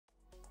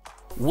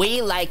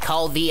we like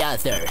all the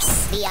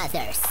others. The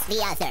others,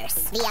 the others,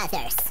 the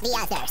others, the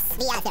others,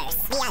 the others,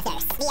 the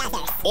others, the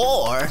others.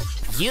 Or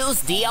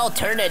use the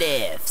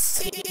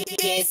alternatives.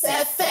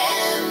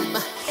 KHKS-FM,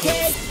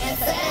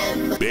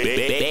 KHKS-FM.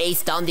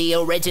 Based on the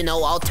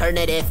original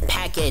alternative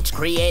package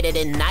created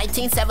in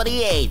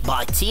 1978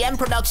 by TM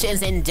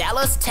Productions in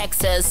Dallas,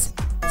 Texas,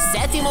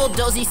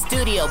 Sétimo12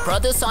 Studio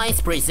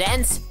Produções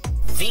presents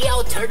The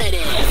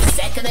Alternative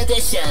Second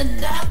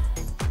Edition.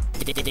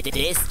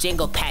 This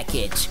jingle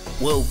package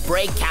will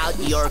break out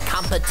your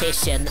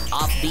competition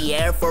off the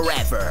air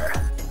forever.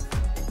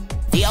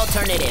 The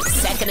Alternative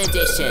Second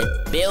Edition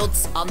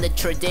builds on the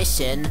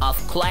tradition of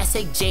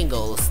classic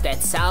jingles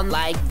that sound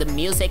like the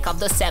music of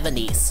the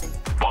 70s,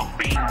 but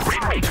being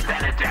remixed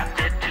and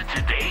adapted to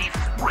today's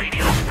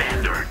radio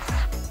standards.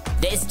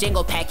 This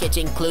jingle package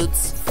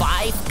includes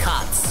 5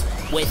 cuts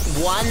with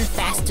 1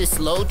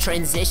 fast-to-slow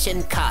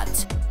transition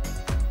cut.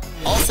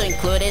 Also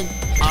included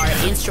are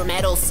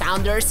instrumental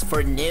sounders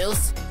for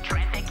news,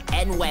 traffic,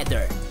 and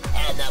weather,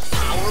 and a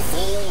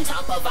powerful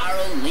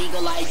top-of-hour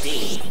legal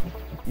ID.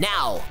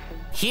 Now,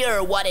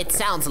 hear what it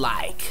sounds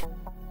like.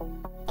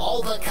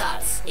 All the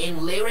cuts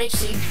in lyric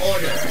sheet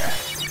order.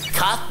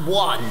 Cut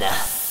 1.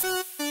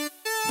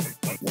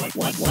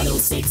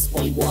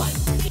 106.1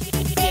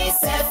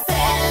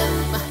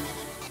 KHKS-FM.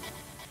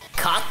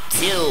 Cut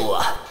 2.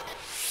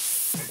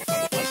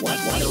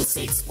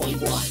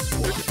 106.1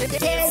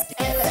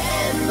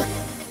 KHKS-FM.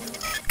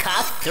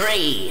 Cut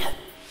 3.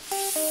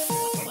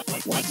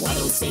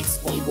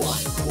 106.1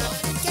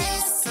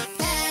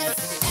 KHKS-FM.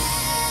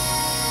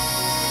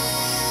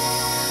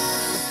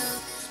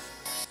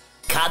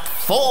 Cut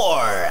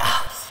 4.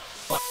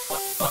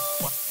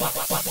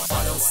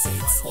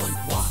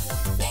 106.1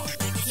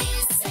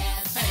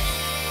 KHKS-FM.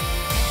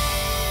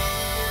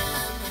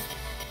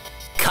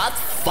 Cut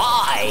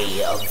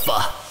 5.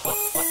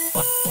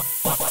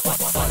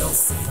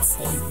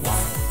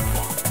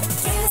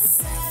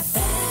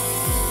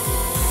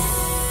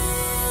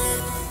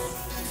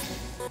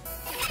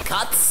 106.1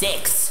 Cut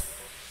 6.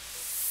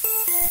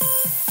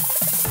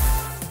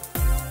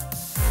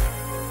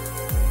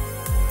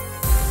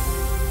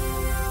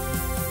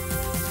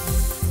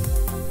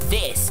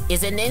 This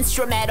is an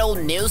instrumental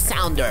new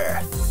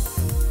sounder.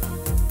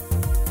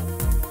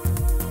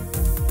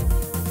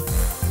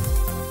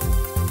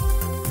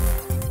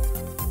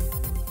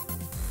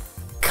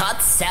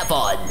 Cut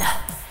 7.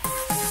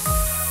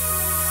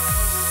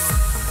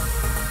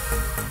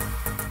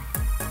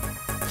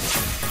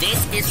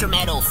 This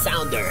instrumental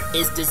sounder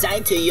is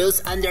designed to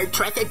use under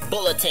traffic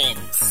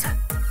bulletins.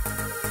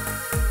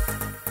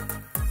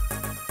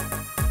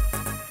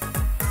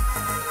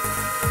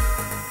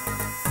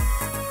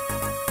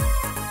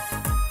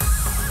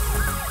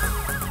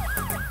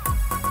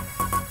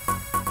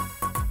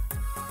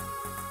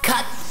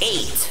 Cut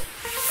 8.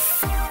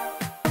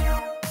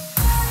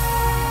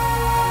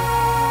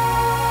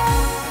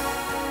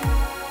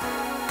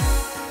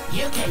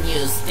 You can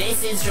use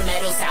this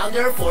instrumental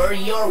sounder for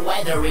your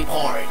weather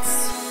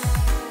reports.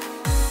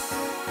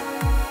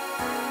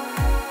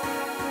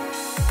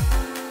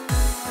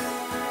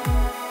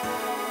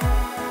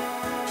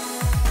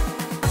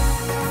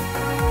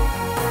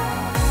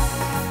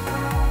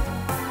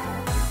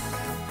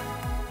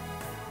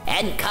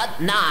 And cut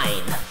 9.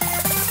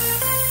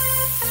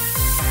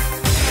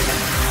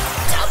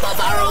 Top of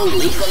our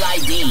legal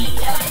ID.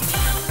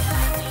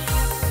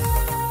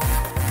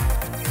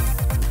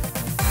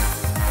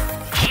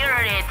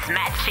 It's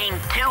matching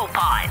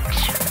 2-punch.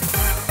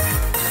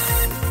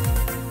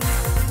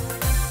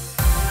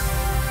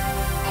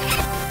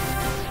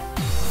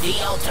 The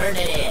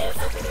Alternative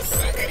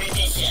Second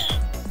Edition.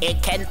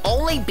 It can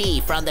only be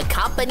from the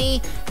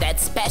company that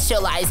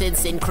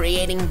specializes in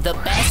creating the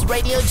best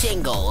radio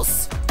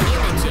jingles,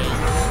 imaging,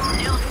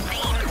 new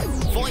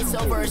themes,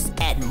 voiceovers,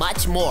 and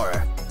much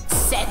more.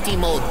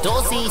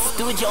 Sétimo12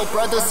 Studio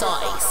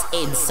Produções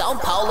in São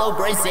Paulo,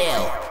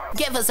 Brazil.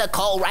 Give us a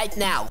call right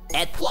now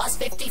at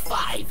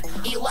 +55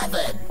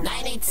 11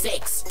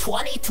 986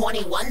 20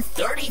 21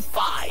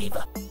 35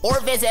 or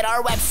visit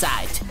our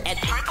website at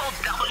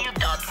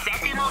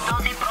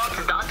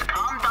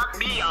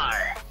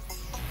www.sétimo12prods.com.br.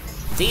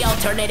 The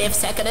Alternative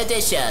Second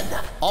Edition.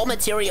 All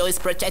material is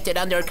protected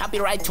under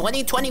copyright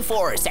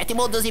 2024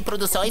 Sétimo12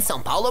 Produções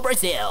São Paulo,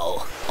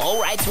 Brazil. All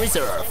rights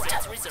reserved.